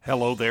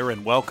Hello there,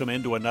 and welcome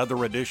into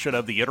another edition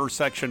of the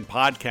Intersection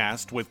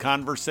Podcast with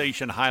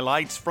conversation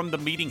highlights from the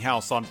Meeting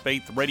House on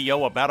Faith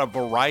Radio about a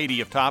variety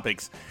of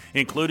topics,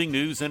 including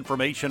news,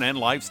 information, and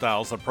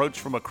lifestyles approached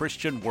from a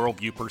Christian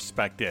worldview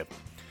perspective.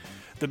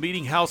 The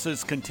Meeting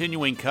House's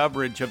continuing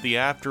coverage of the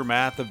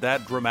aftermath of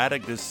that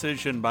dramatic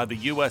decision by the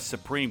U.S.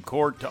 Supreme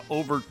Court to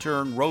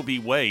overturn Roe v.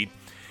 Wade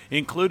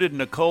included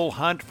Nicole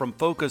Hunt from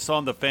Focus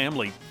on the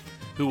Family,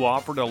 who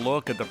offered a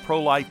look at the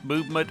pro-life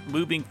movement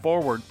moving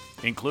forward,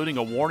 including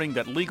a warning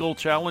that legal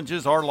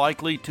challenges are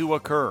likely to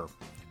occur.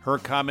 Her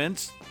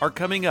comments are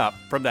coming up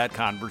from that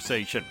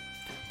conversation.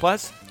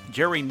 Plus,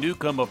 Jerry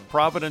Newcomb of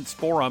Providence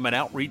Forum and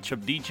Outreach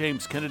of D.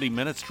 James Kennedy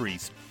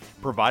Ministries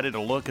provided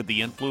a look at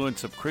the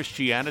influence of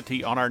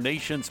Christianity on our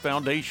nation's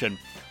foundation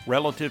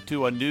relative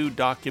to a new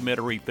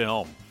documentary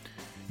film.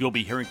 You'll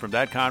be hearing from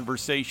that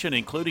conversation,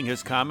 including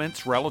his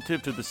comments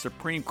relative to the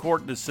Supreme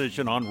Court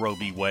decision on Roe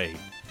v. Wade.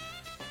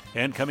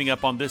 And coming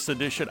up on this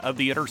edition of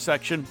The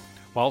Intersection,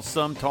 while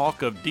some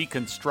talk of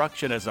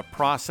deconstruction as a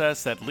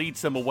process that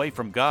leads them away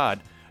from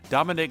God,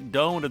 Dominic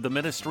Doan of the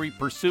ministry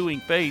Pursuing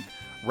Faith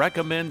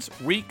recommends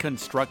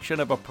reconstruction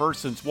of a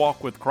person's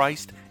walk with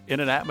Christ in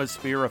an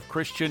atmosphere of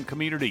Christian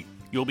community.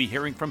 You'll be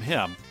hearing from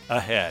him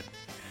ahead.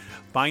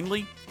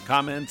 Finally,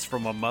 comments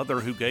from a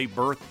mother who gave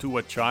birth to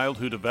a child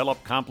who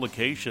developed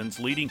complications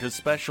leading to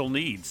special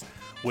needs,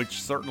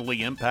 which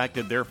certainly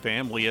impacted their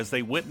family as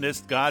they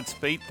witnessed God's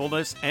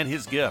faithfulness and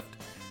His gift.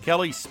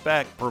 Kelly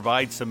Speck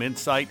provides some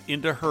insight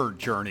into her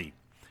journey.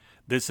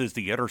 This is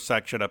The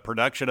Intersection, a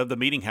production of the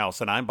Meeting House,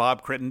 and I'm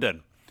Bob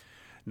Crittenden.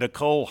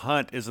 Nicole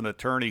Hunt is an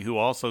attorney who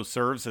also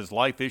serves as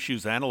life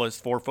issues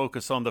analyst for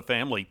Focus on the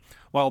Family.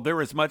 While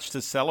there is much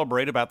to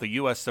celebrate about the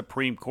U.S.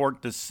 Supreme Court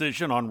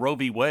decision on Roe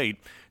v. Wade,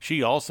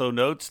 she also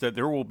notes that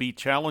there will be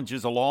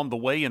challenges along the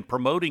way in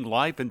promoting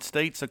life in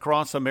states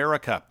across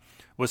America.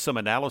 With some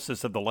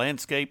analysis of the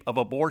landscape of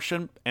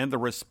abortion and the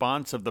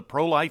response of the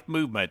pro-life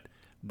movement,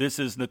 this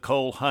is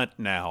Nicole Hunt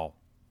now.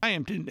 I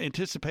am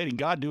anticipating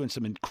God doing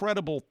some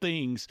incredible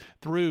things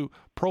through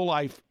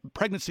pro-life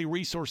pregnancy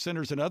resource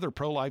centers and other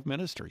pro-life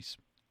ministries.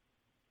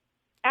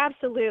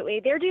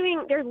 Absolutely.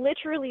 They're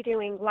literally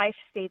doing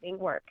life-saving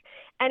work.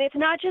 And it's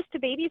not just the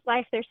baby's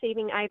life they're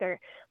saving either.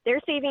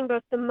 They're saving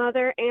both the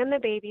mother and the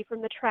baby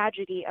from the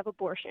tragedy of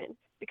abortion.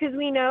 Because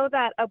we know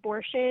that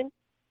abortion,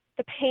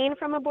 the pain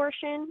from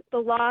abortion, the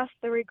loss,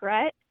 the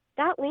regret,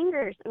 that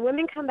lingers. And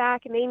women come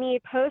back and they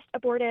need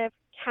post-abortive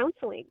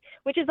counseling,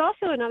 which is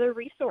also another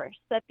resource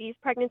that these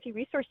pregnancy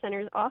resource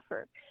centers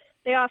offer.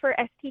 They offer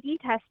STD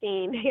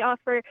testing. They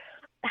offer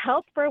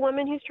help for a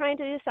woman who's trying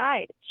to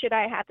decide, should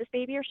I have this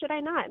baby or should I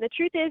not? And the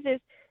truth is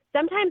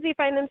sometimes they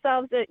find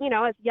themselves, as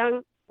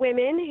young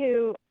women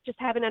who just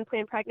have an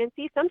unplanned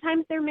pregnancy.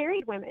 Sometimes they're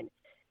married women.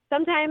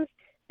 Sometimes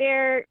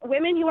they're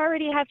women who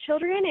already have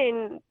children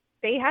and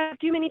they have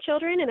too many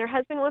children and their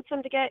husband wants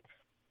them to get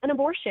an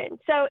abortion.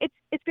 So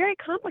it's very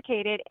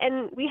complicated,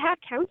 and we have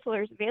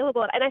counselors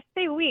available. And I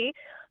say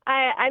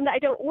I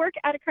don't work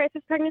at a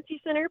crisis pregnancy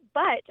center,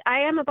 but I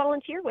am a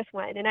volunteer with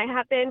one, and I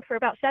have been for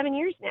about 7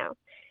 years now.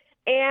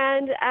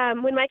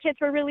 And when my kids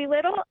were really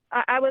little,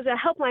 I was a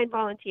helpline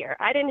volunteer.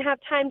 I didn't have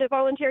time to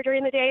volunteer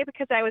during the day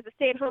because I was a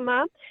stay-at-home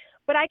mom,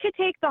 but I could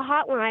take the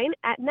hotline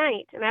at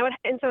night,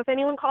 and so if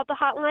anyone called the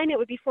hotline, it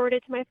would be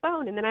forwarded to my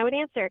phone, and then I would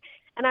answer,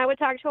 and I would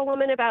talk to a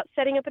woman about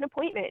setting up an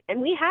appointment. And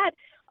we had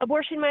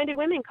abortion-minded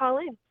women call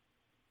in,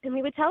 and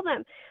we would tell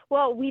them,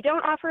 well, we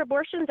don't offer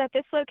abortions at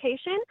this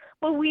location.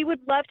 Well, we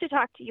would love to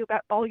talk to you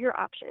about all your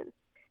options.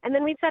 And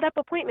then we'd set up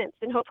appointments,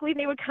 and hopefully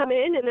they would come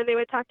in, and then they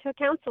would talk to a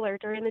counselor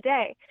during the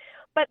day.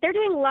 But they're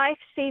doing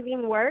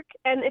life-saving work,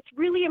 and it's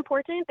really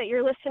important that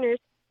your listeners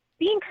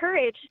be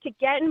encouraged to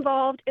get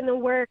involved in the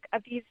work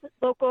of these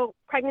local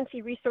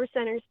pregnancy resource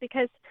centers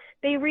because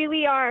they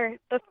really are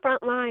the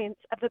front lines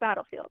of the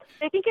battlefield.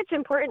 I think it's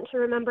important to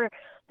remember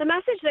the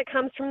message that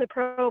comes from the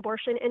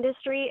pro-abortion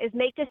industry is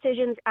make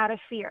decisions out of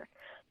fear.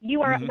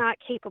 You are not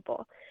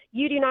capable.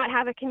 You do not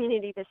have a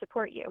community to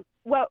support you.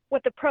 What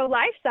the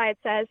pro-life side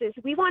says is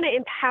we want to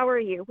empower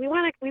you. We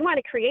want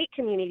to create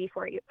community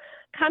for you.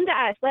 Come to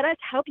us. Let us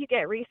help you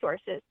get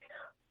resources.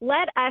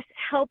 Let us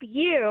help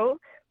you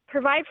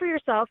provide for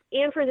yourself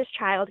and for this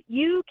child.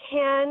 You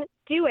can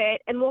do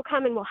it, and we'll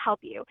come and we'll help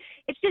you.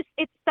 It's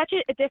such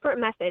a different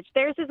message.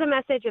 Theirs is a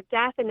message of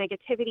death and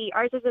negativity.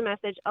 Ours is a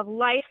message of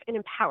life and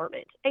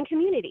empowerment and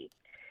community.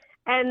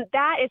 And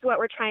that is what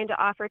we're trying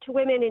to offer to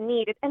women in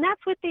need. And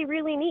that's what they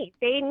really need.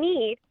 They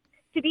need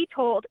to be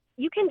told,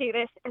 you can do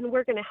this, and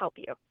we're going to help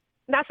you.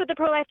 And that's what the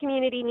pro-life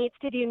community needs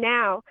to do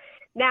now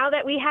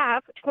that we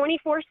have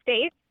 24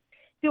 states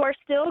who are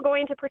still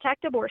going to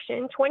protect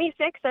abortion.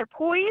 26 are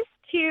poised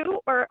to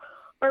or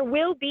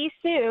will be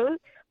soon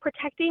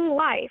protecting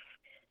life.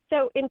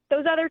 So in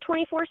those other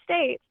 24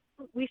 states,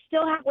 we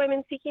still have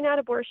women seeking out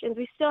abortions.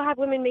 We still have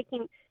women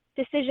making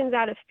decisions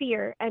out of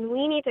fear, and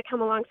we need to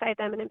come alongside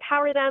them and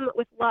empower them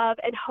with love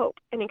and hope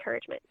and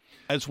encouragement.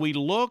 As we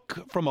look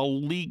from a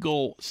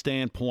legal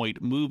standpoint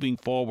moving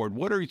forward,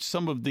 what are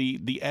some of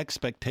the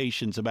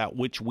expectations about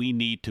which we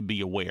need to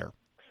be aware?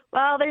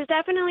 Well, there's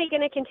definitely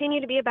going to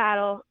continue to be a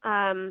battle.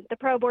 The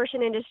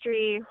pro-abortion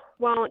industry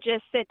won't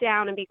just sit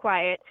down and be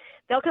quiet.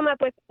 They'll come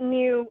up with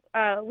new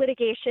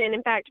litigation.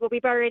 In fact, what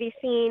we've already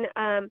seen,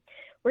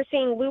 we're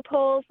seeing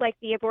loopholes like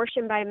the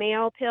abortion by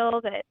mail pill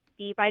that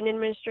the Biden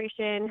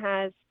administration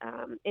has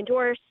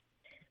endorsed.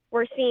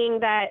 We're seeing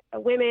that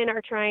women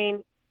are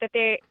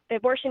the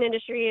abortion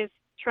industry is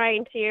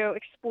trying to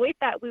exploit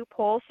that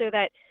loophole so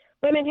that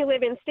women who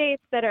live in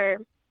states that are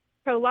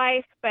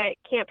pro-life but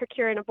can't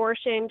procure an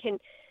abortion can,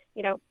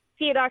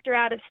 see a doctor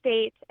out of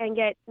state and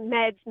get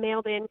meds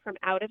mailed in from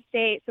out of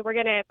state. So we're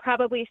going to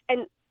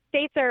and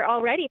states are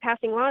already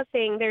passing laws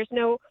saying there's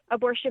no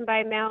abortion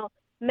by mail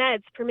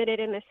meds permitted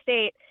in the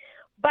state.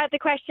 But the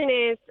question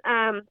is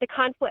the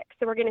conflicts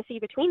that we're going to see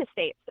between the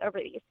states over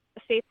these.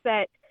 The states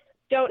that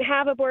don't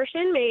have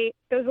abortion,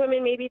 those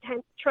women may be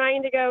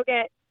trying to go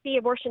see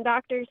abortion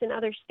doctors in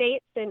other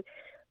states, and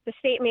the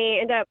state may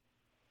end up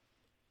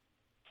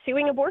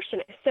suing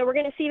abortionists. So we're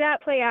going to see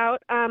that play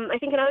out. I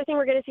think another thing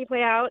we're going to see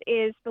play out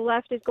is the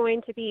left is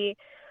going to be,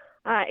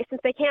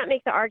 since they can't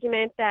make the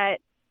argument that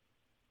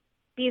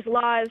these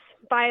laws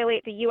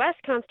violate the U.S.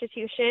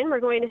 Constitution, we're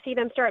going to see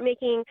them start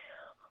making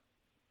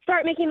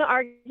the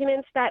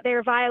arguments that they're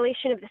a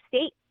violation of the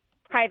state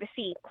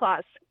privacy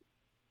clause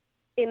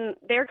in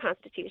their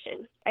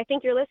Constitution. I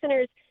think your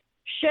listeners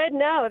should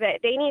know that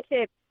they need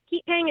to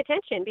keep paying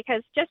attention,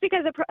 because just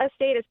because a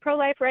state is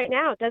pro-life right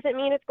now doesn't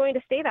mean it's going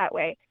to stay that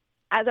way.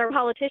 As our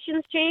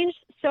politicians change,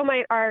 so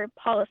might our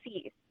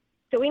policies.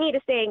 So we need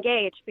to stay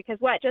engaged, because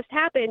what just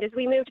happened is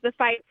we moved the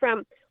fight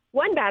from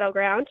one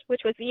battleground,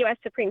 which was the U.S.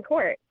 Supreme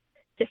Court,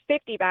 to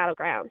 50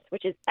 battlegrounds,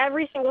 which is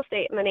every single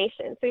state in the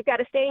nation. So we've got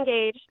to stay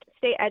engaged,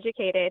 stay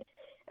educated,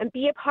 and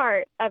be a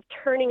part of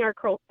turning our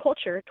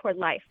culture toward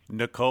life.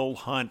 Nicole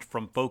Hunt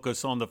from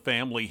Focus on the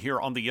Family here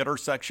on The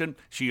Intersection.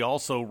 She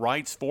also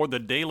writes for The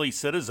Daily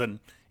Citizen.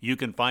 You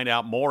can find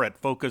out more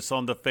at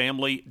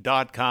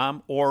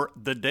focusonthefamily.com or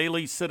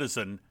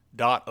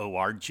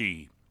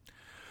thedailycitizen.org.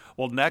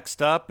 Well,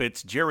 next up,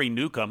 it's Jerry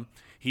Newcomb.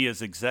 He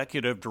is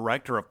Executive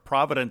Director of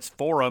Providence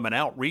Forum and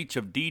Outreach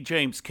of D.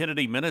 James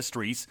Kennedy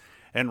Ministries,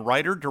 and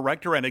writer,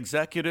 director, and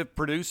executive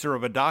producer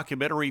of a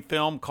documentary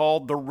film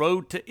called The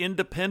Road to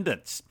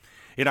Independence.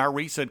 In our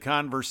recent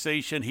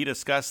conversation, he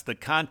discussed the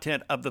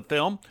content of the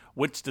film,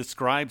 which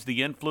describes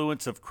the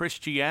influence of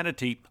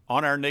Christianity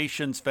on our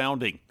nation's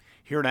founding.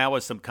 Here now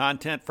is some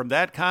content from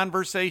that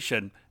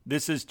conversation.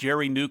 This is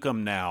Jerry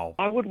Newcomb now.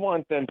 I would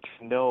want them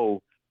to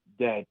know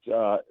that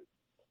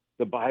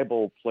the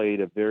Bible played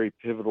a very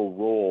pivotal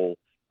role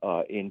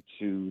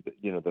into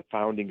the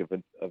founding of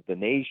the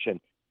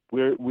nation.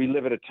 We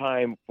live at a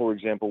time, for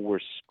example, where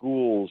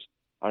schools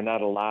are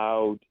not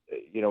allowed.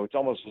 It's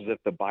almost as if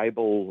the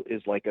Bible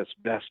is like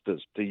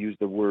asbestos, to use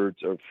the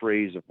words or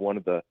phrase of one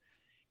of the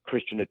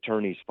Christian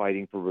attorneys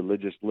fighting for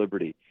religious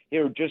liberty.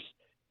 Just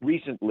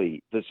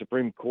recently, the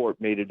Supreme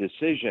Court made a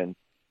decision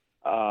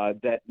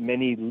that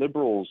many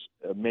liberals,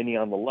 many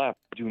on the left,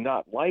 do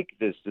not like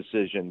this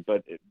decision,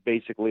 but it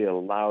basically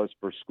allows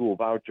for school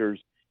vouchers,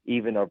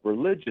 even of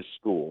religious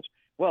schools.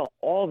 Well,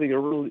 all the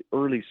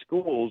early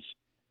schools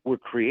were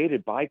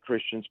created by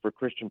Christians for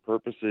Christian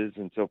purposes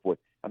and so forth.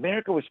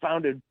 America was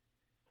founded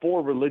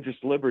for religious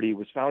liberty,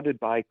 was founded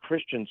by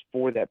Christians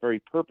for that very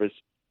purpose,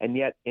 and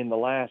yet in the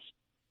last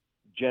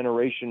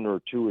generation or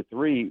two or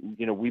three,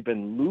 we've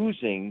been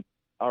losing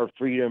our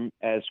freedom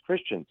as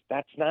Christians.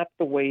 That's not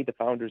the way the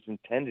founders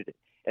intended it.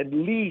 At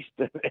least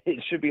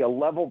it should be a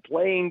level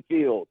playing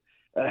field,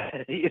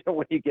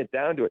 when you get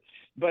down to it.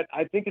 But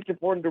I think it's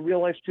important to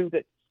realize, too,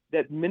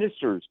 that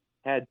ministers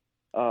had,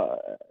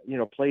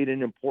 played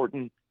an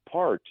important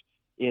part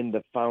in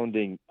the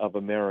founding of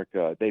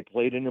America. They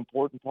played an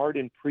important part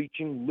in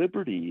preaching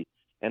liberty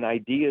and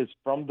ideas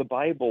from the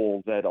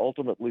Bible that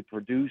ultimately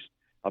produced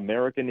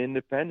American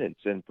independence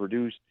and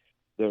produced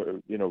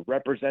the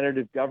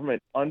representative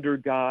government under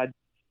God,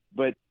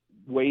 but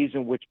ways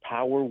in which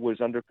power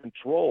was under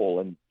control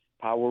and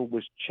power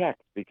was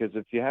checked. Because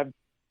if you have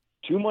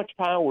too much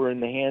power in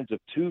the hands of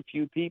too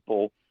few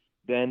people,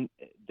 then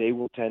they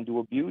will tend to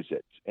abuse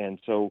it. And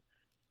so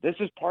this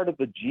is part of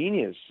the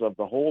genius of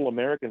the whole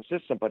American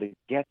system, but it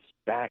gets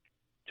back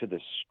to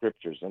the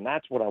scriptures. And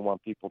that's what I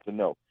want people to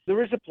know.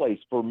 There is a place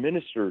for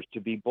ministers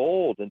to be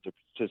bold and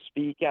to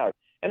speak out.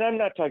 And I'm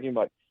not talking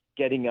about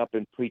getting up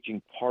and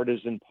preaching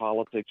partisan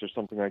politics or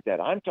something like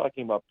that. I'm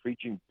talking about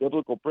preaching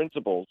biblical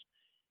principles.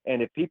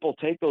 And if people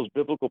take those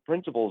biblical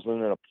principles and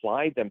then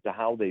apply them to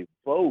how they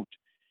vote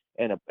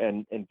and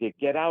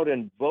get out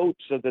and vote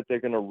so that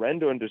they're going to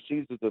render unto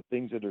Caesar the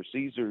things that are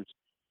Caesar's,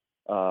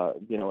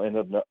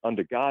 and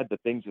under God the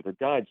things that are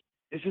God's.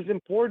 This is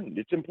important.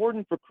 It's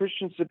important for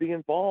Christians to be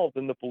involved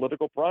in the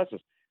political process.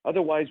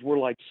 Otherwise, we're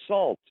like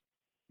salt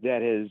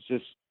that has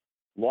just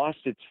lost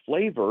its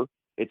flavor.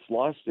 It's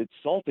lost its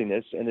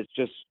saltiness, and it's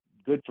just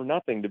good for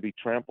nothing to be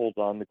trampled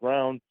on the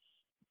ground,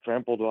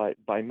 trampled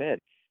by men,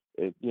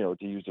 to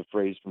use a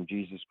phrase from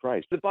Jesus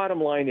Christ. The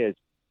bottom line is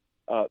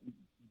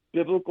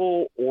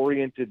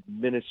biblical-oriented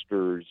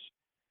ministers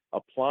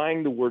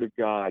applying the Word of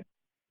God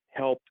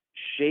helped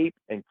shape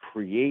and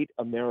create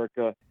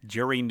America.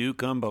 Jerry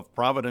Newcomb of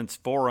Providence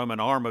Forum, an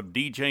arm of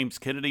D. James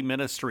Kennedy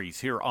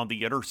Ministries, here on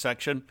The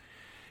Intersection.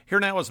 Here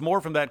now is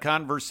more from that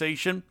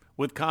conversation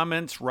with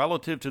comments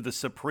relative to the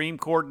Supreme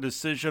Court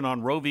decision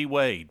on Roe v.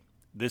 Wade.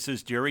 This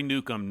is Jerry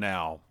Newcomb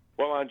now.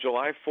 Well, on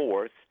July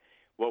 4th,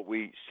 what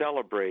we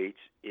celebrate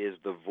is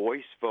the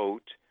voice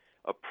vote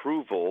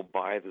approval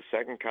by the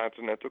Second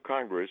Continental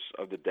Congress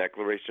of the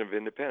Declaration of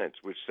Independence,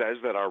 which says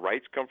that our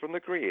rights come from the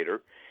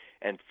Creator,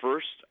 and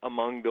first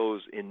among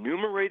those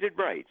enumerated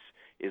rights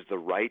is the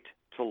right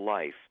to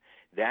life.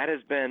 That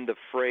has been the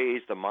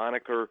phrase, the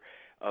moniker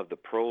of the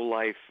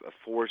pro-life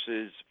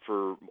forces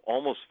for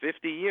almost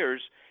 50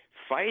 years,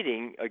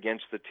 fighting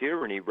against the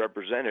tyranny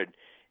represented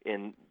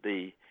in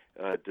the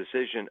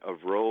decision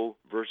of Roe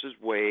versus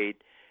Wade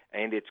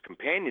and its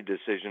companion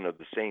decision of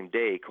the same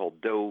day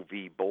called Doe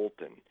v.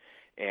 Bolton.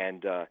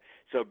 And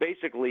so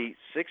basically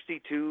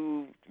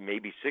 62,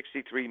 maybe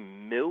 63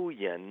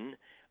 million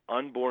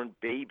unborn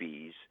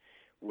babies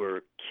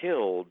were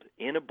killed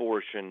in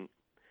abortion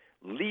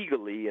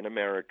legally in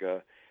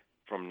America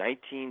from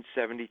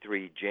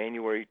 1973,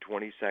 January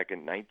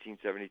 22nd,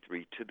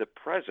 1973, to the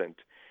present.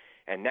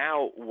 And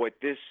now what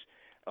this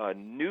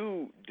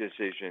new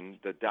decision,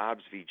 the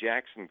Dobbs v.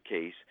 Jackson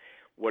case,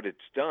 what it's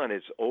done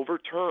is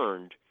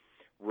overturned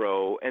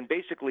Roe and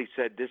basically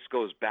said this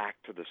goes back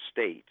to the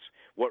states.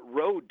 What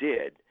Roe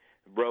did,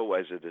 Roe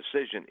as a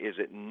decision, is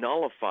it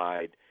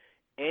nullified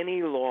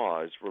any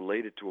laws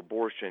related to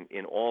abortion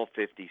in all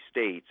 50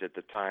 states at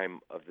the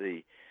time of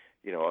the,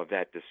 of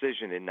that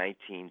decision in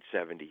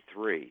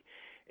 1973.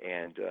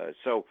 And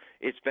so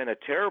it's been a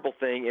terrible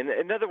thing.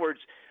 In other words,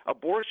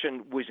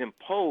 abortion was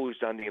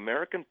imposed on the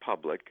American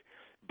public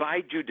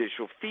by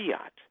judicial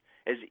fiat.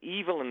 As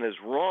evil and as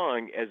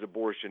wrong as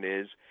abortion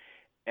is,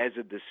 as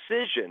a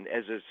decision,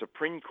 as a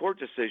Supreme Court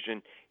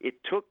decision,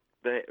 it took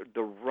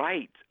the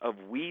right of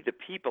we the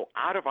people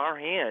out of our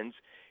hands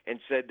and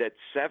said that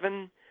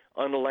 7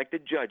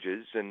 unelected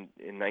judges in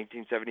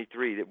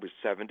 1973, it was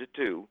 7-2,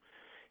 2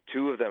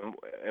 of them,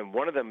 and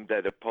one of them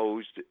that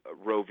opposed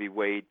Roe v.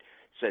 Wade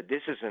said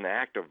this is an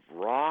act of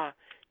raw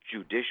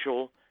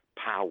judicial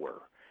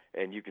power.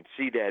 And you can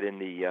see that in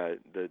the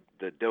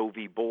Doe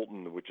v.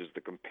 Bolton, which is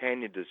the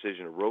companion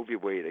decision of Roe v.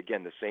 Wade,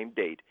 again, the same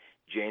date,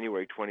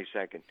 January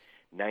 22nd,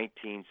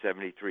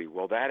 1973.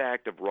 Well, that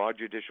act of raw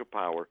judicial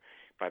power,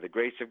 by the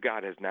grace of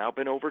God, has now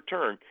been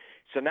overturned.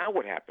 So now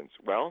what happens?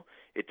 Well,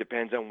 it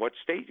depends on what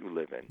state you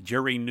live in.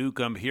 Jerry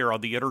Newcomb here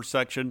on The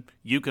Intersection.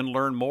 You can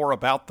learn more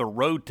about the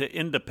Road to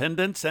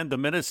Independence and the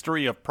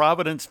Ministry of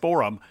Providence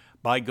Forum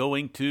by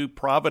going to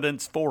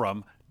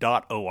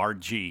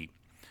providenceforum.org.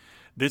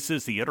 This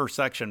is the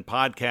Intersection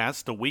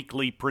Podcast, a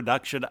weekly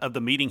production of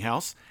the Meeting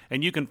House,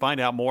 and you can find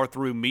out more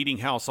through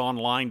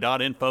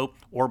meetinghouseonline.info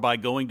or by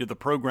going to the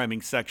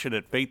programming section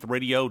at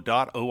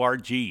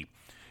faithradio.org.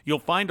 You'll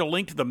find a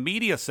link to the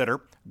Media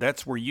Center.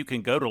 That's where you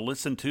can go to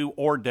listen to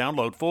or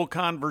download full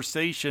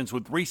conversations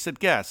with recent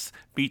guests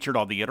featured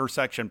on the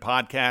Intersection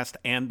Podcast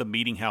and the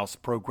Meeting House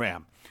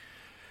program.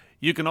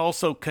 You can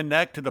also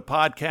connect to the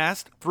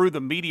podcast through the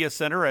Media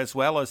Center as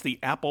well as the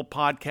Apple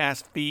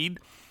Podcast feed.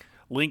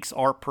 Links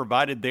are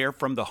provided there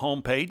from the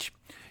homepage.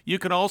 You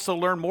can also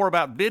learn more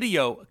about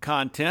video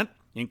content,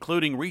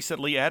 including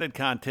recently added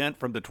content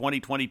from the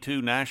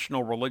 2022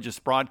 National Religious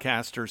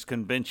Broadcasters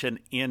Convention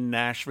in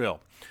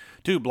Nashville.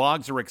 2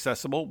 blogs are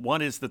accessible.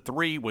 One is The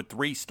 3 with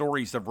 3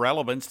 stories of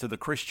relevance to the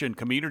Christian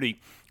community.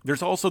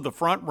 There's also The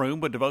Front Room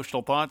with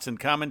devotional thoughts and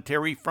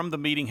commentary from the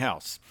Meeting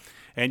House.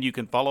 And you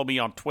can follow me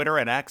on Twitter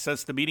and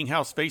access the Meeting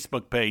House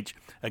Facebook page.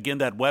 Again,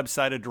 that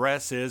website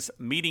address is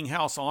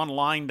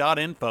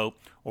meetinghouseonline.info,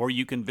 or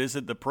you can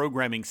visit the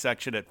programming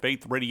section at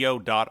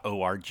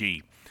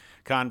faithradio.org.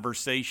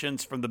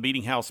 Conversations from the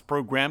Meeting House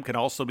program can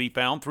also be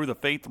found through the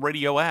Faith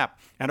Radio app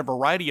and a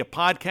variety of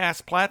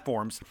podcast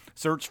platforms.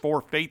 Search for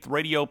Faith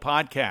Radio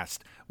Podcast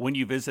when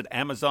you visit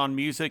Amazon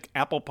Music,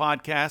 Apple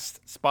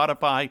Podcasts,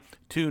 Spotify,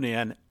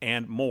 TuneIn,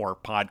 and more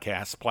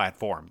podcast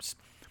platforms.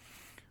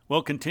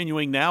 Well,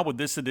 continuing now with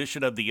this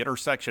edition of the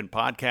Intersection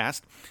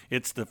Podcast,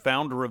 it's the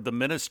founder of the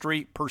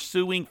ministry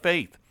Pursuing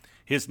Faith.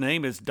 His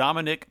name is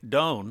Dominic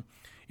Doan.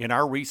 In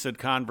our recent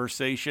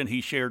conversation, he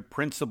shared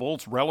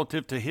principles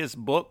relative to his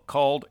book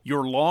called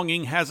Your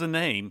Longing Has a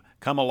Name,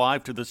 Come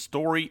Alive to the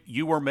Story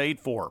You Were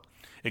Made For.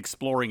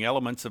 Exploring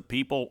elements of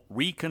people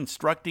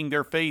reconstructing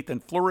their faith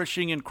and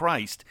flourishing in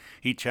Christ,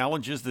 he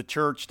challenges the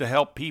church to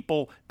help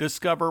people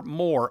discover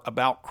more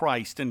about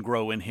Christ and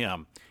grow in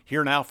Him.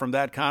 Here now from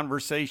that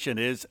conversation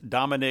is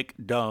Dominic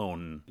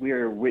Doan. We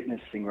are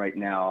witnessing right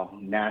now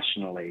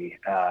nationally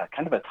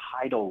kind of a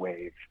tidal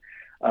wave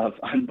of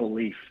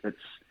unbelief that's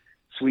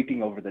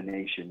sweeping over the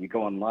nation. You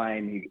go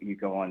online, you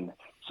go on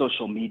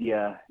social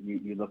media,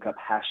 you look up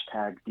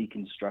hashtag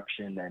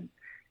deconstruction, and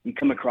you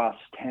come across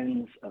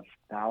tens of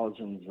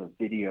thousands of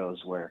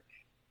videos where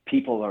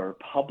people are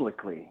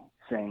publicly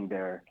saying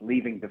they're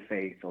leaving the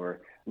faith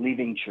or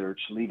leaving church,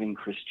 leaving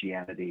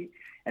Christianity.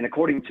 And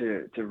according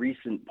to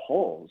recent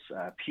polls,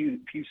 Pew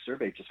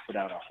Survey just put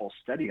out a whole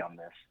study on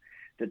this.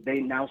 that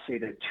they now say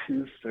that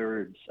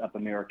 2/3 of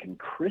American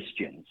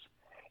Christians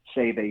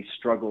say they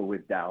struggle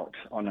with doubt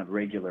on a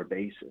regular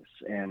basis.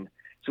 And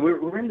so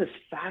we're in this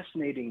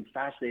fascinating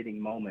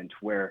moment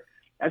where,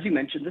 as you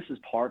mentioned, this is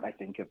part, I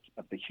think, of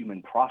the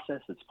human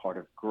process. It's part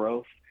of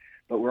growth,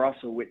 but we're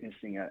also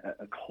witnessing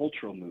a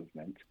cultural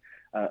movement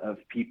of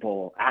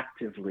people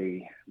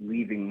actively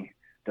leaving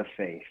the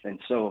faith. And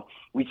so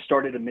we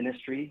started a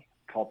ministry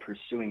called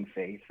Pursuing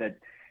Faith that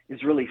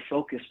is really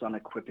focused on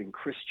equipping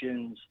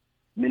Christians,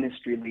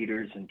 ministry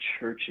leaders, and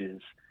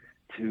churches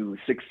to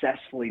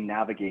successfully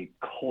navigate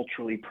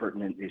culturally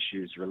pertinent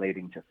issues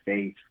relating to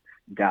faith,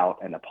 doubt,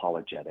 and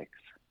apologetics.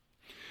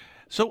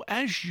 So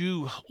as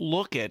you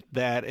look at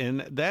that,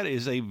 and that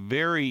is a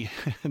very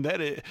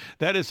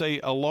that is a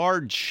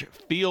large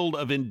field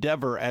of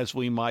endeavor, as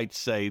we might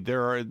say.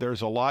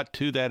 There's a lot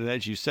to that, and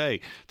as you say,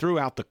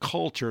 throughout the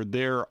culture,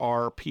 there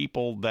are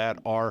people that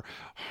are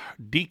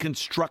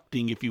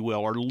deconstructing, if you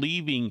will, or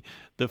leaving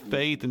the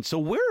faith. And so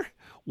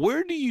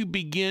where do you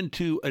begin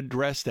to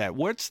address that?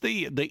 What's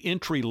the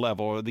entry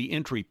level or the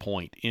entry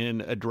point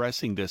in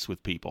addressing this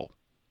with people?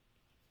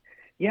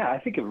 Yeah, I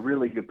think a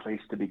really good place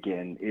to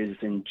begin is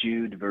in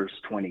Jude verse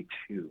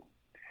 22,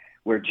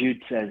 where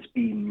Jude says,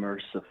 "Be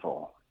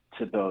merciful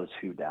to those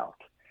who doubt."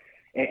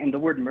 And the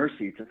word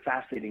mercy, it's a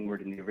fascinating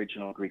word in the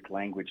original Greek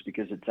language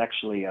because it's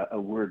actually a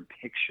word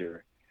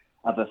picture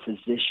of a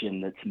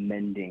physician that's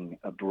mending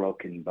a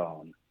broken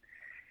bone.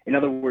 In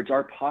other words,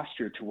 our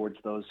posture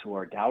towards those who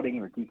are doubting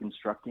or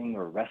deconstructing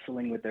or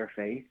wrestling with their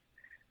faith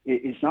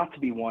is not to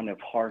be one of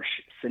harsh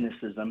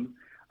cynicism,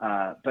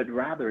 but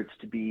rather it's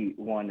to be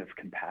one of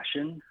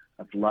compassion,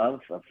 of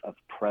love, of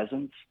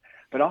presence,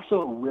 but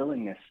also a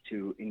willingness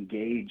to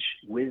engage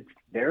with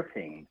their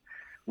pain,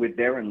 with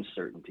their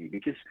uncertainty.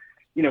 Because,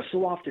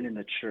 so often in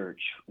the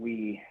church,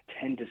 we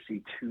tend to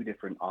see two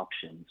different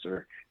options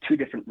or two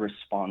different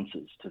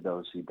responses to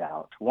those who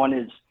doubt. One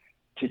is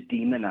to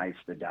demonize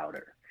the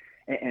doubter.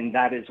 And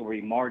that is where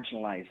we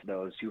marginalize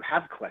those who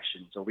have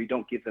questions, or we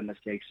don't give them a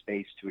safe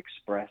space to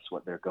express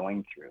what they're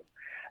going through.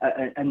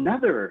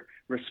 Another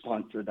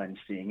response that I'm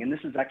seeing, and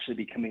this is actually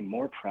becoming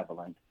more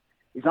prevalent,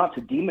 is not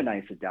to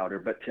demonize the doubter,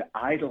 but to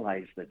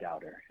idolize the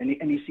doubter. And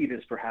you see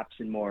this perhaps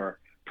in more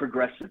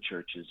progressive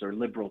churches or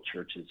liberal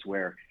churches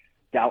where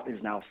doubt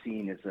is now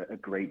seen as a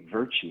great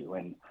virtue,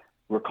 and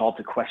we're called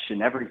to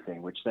question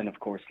everything, which then, of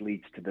course,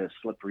 leads to the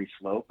slippery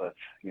slope of,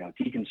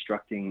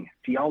 deconstructing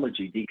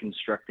theology,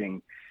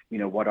 deconstructing,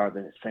 what are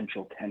the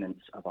essential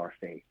tenets of our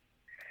faith.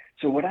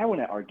 So what I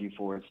want to argue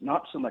for is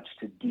not so much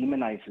to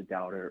demonize the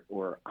doubter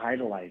or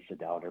idolize the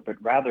doubter,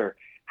 but rather,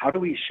 how do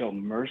we show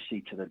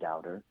mercy to the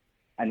doubter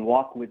and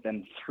walk with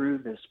them through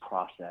this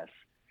process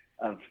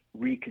of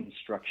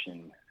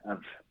reconstruction,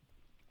 of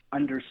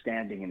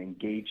understanding and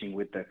engaging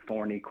with the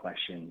thorny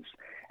questions,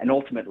 and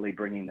ultimately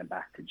bringing them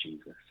back to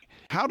Jesus.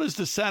 How does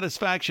the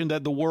satisfaction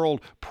that the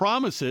world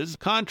promises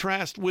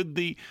contrast with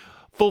the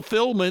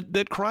fulfillment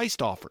that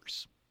Christ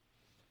offers?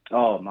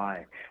 Oh,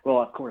 my.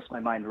 Well, of course, my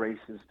mind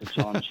races to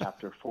John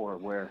chapter 4,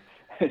 where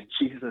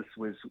Jesus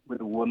was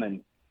with a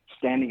woman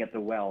standing at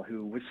the well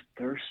who was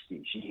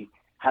thirsty. She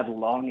had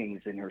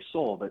longings in her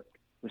soul, but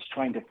was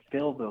trying to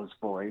fill those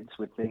voids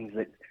with things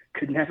that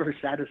could never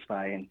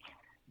satisfy. And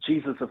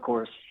Jesus, of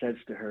course, says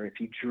to her, "If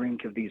you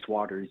drink of these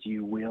waters,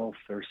 you will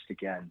thirst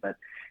again. But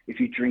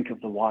if you drink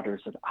of the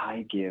waters that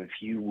I give,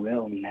 you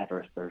will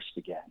never thirst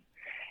again."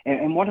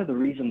 And one of the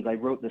reasons I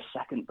wrote the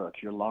second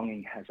book, Your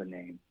Longing Has a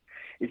Name,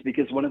 is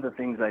because one of the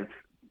things I've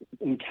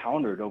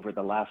encountered over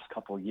the last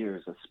couple of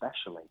years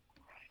especially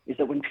is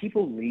that when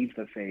people leave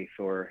the faith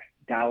or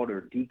doubt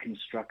or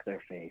deconstruct their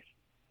faith,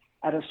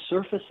 at a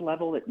surface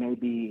level, it may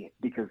be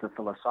because of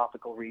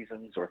philosophical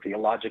reasons or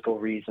theological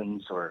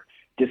reasons or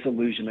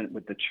disillusionment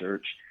with the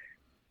church,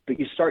 but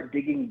you start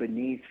digging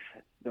beneath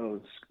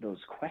those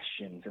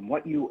questions, and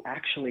what you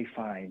actually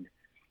find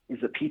is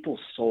that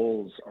people's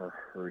souls are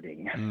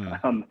hurting.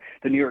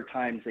 The New York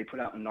Times, they put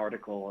out an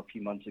article a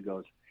few months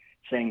ago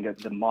saying that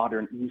the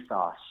modern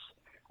ethos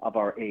of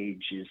our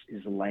age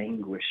is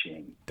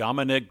languishing.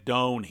 Dominic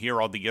Doan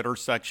here on The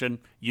Intersection.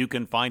 You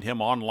can find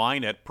him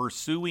online at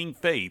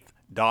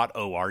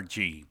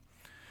pursuingfaith.org.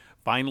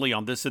 Finally,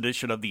 on this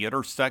edition of The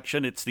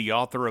Intersection, it's the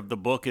author of the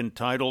book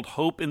entitled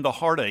Hope in the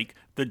Heartache,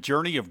 The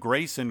Journey of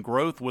Grace and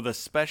Growth with a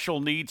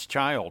Special Needs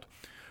Child.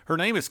 Her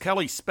name is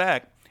Kelly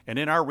Speck, and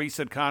in our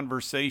recent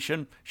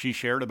conversation, she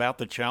shared about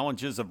the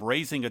challenges of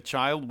raising a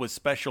child with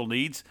special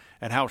needs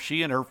and how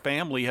she and her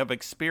family have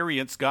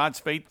experienced God's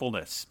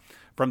faithfulness.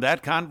 From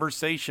that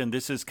conversation,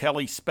 this is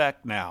Kelly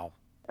Speck now.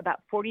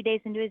 About 40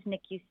 days into his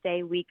NICU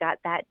stay, we got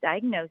that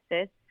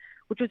diagnosis,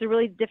 which was a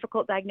really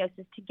difficult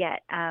diagnosis to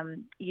get.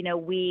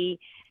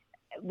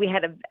 We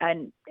had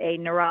a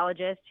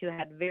neurologist who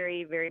had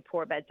very, very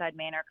poor bedside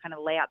manner kind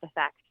of lay out the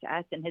facts to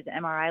us, and his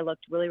MRI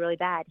looked really, really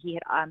bad. He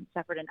had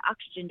suffered an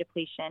oxygen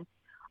depletion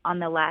on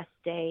the last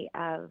day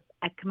of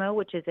ECMO,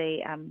 which is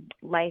a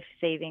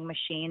life-saving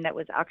machine that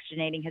was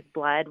oxygenating his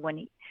blood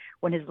when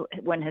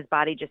his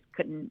body just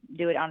couldn't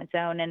do it on its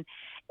own. And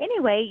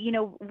anyway,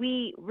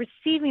 we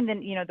receiving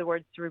the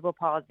words cerebral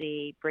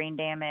palsy, brain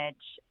damage,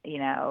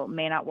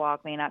 may not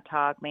walk, may not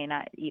talk, may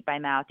not eat by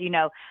mouth.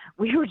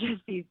 We were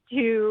just these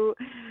two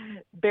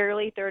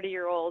barely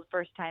 30-year-old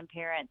first-time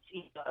parents,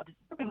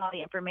 absorbing all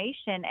the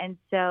information. And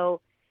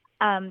so,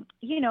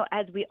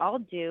 as we all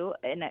do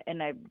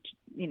in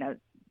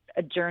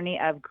a journey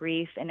of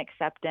grief and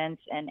acceptance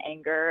and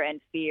anger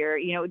and fear,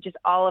 just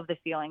all of the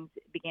feelings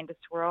began to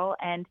swirl.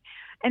 And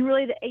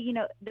really,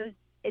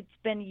 it's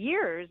been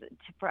years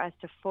for us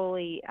to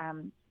fully,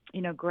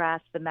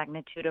 grasp the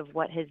magnitude of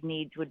what his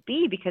needs would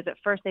be. Because at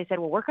first they said,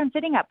 well, work on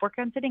sitting up. If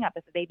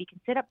a baby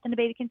can sit up, then the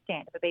baby can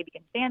stand. If a baby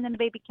can stand, then the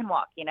baby can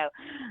walk.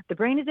 The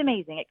brain is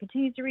amazing. It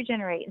continues to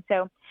regenerate. And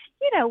so,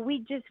 we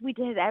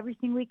did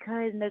everything we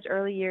could in those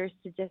early years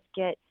to just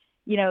get,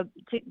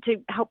 to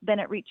help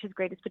Bennett reach his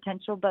greatest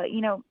potential. But,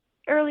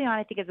 early on,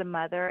 I think as a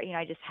mother,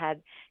 I just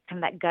had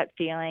kind of that gut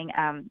feeling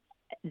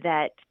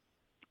that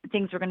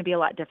things were going to be a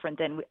lot different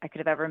than I could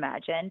have ever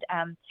imagined.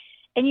 And,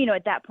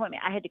 at that point,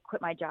 I had to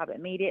quit my job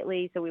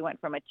immediately. So we went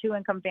from a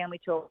 2-income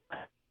family to a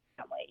 1-income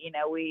family.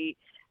 We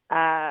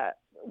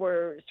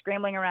were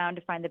scrambling around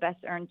to find the best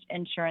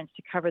insurance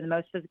to cover the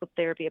most physical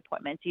therapy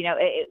appointments.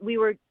 We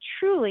were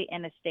truly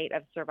in a state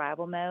of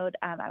survival mode.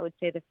 I would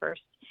say the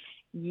first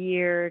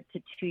year to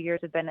 2 years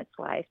of Bennett's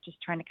life,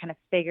 just trying to kind of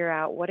figure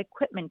out what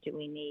equipment do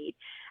we need.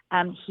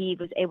 He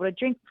was able to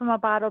drink from a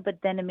bottle, but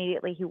then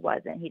immediately he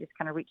wasn't. He just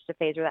kind of reached a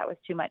phase where that was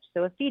too much.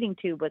 So a feeding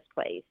tube was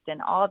placed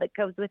and all that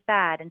goes with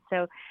that. And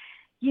so,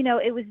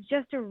 it was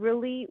just a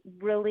really,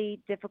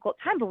 really difficult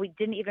time, but we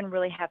didn't even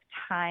really have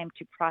time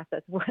to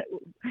process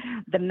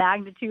the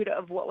magnitude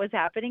of what was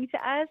happening to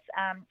us.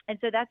 And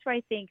so that's why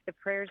I think the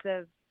prayers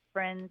of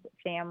friends,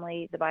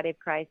 family, the body of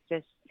Christ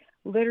just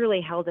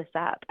literally held us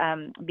up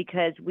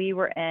because we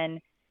were in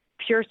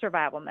pure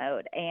survival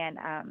mode. And,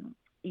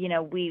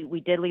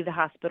 we did leave the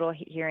hospital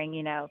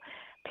hearing,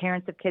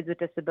 parents of kids with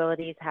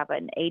disabilities have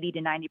an 80 to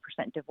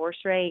 90% divorce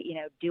rate.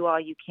 Do all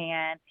you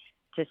can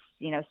to,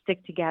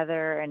 stick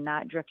together and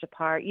not drift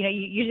apart.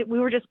 We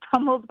were just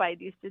pummeled by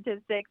these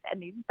statistics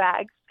and these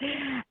facts.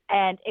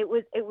 And it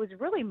was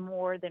really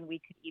more than we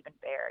could even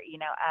bear,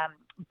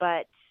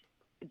 but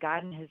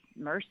God in his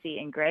mercy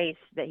and grace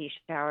that he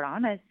showered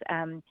on us,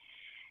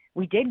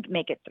 we did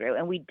make it through,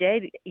 and we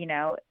did,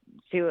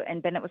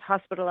 and Bennett was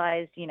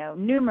hospitalized,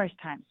 numerous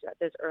times throughout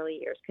those early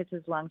years because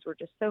his lungs were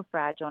just so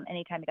fragile. And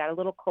anytime he got a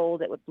little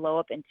cold, it would blow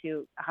up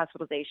into a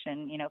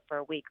hospitalization, for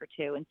a week or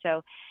two. And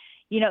so,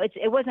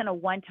 it wasn't a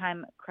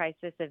one-time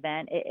crisis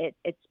event.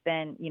 It's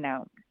been,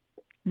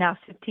 now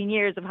 15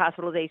 years of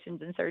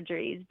hospitalizations and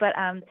surgeries. But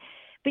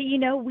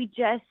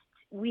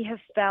we have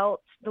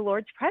felt the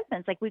Lord's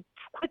presence. Like, we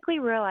quickly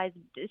realized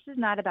this is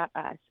not about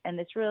us, and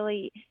this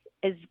really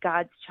is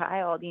God's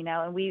child,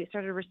 and we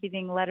started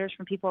receiving letters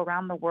from people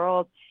around the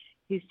world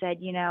who said,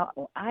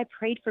 I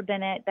prayed for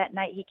Bennett that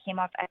night he came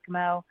off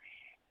ECMO,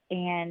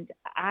 and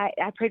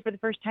I prayed for the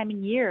first time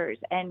in years,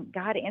 and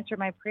God answered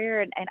my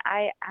prayer, and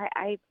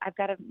I've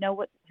got to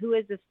know who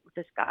is this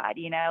God,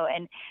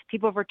 and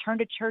people have returned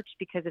to church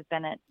because of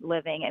Bennett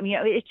living. I mean,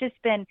 it's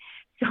just been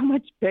so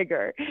much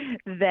bigger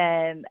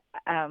than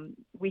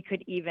we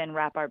could even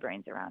wrap our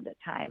brains around at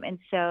time. And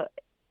so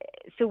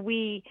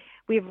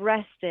we've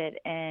rested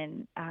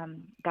in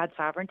God's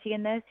sovereignty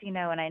in this, and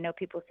I know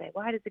people say,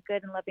 why does a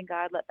good and loving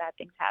God let bad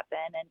things happen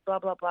and blah,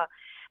 blah, blah.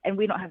 And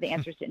we don't have the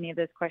answers to any of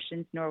those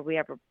questions, nor will we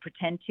ever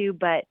pretend to,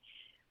 but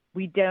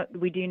we do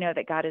know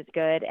that God is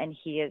good and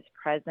he is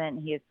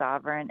present, he is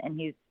sovereign, and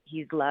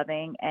he's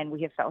loving, and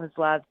we have felt his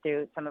love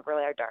through some of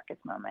really our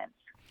darkest moments.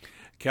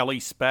 Kelly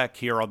Speck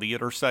here on The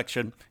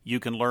Intersection. You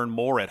can learn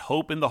more at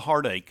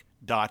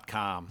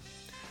hopeintheheartache.com.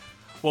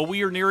 Well,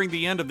 we are nearing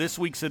the end of this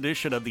week's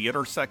edition of the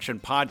Intersection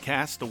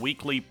Podcast, a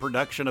weekly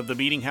production of the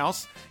Meeting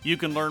House. You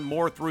can learn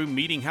more through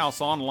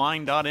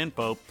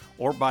meetinghouseonline.info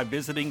or by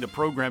visiting the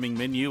programming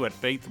menu at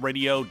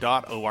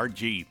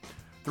faithradio.org.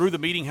 Through the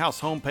Meeting House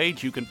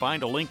homepage, you can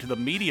find a link to the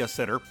Media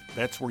Center.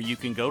 That's where you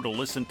can go to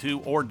listen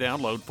to or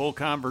download full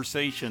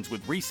conversations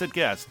with recent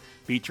guests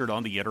featured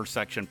on the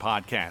Intersection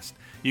Podcast.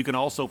 You can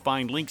also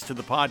find links to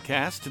the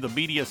podcast, to the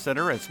Media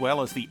Center, as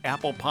well as the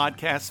Apple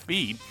Podcast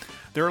feed.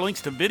 There are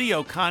links to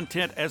video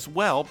content as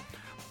well.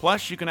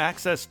 Plus, you can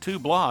access 2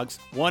 blogs.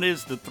 One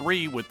is The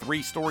 3 with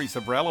 3 stories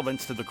of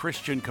relevance to the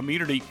Christian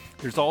community.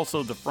 There's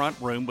also The Front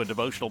Room with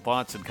devotional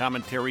thoughts and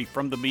commentary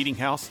from the Meeting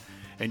House.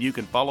 And you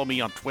can follow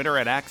me on Twitter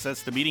at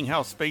Access the Meeting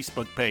House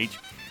Facebook page.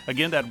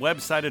 Again, that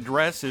website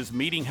address is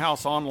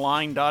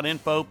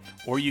meetinghouseonline.info,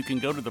 or you can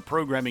go to the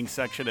programming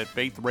section at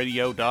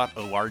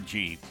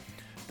faithradio.org.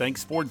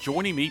 Thanks for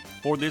joining me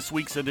for this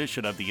week's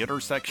edition of the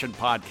Intersection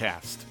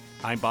Podcast.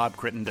 I'm Bob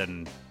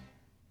Crittenden.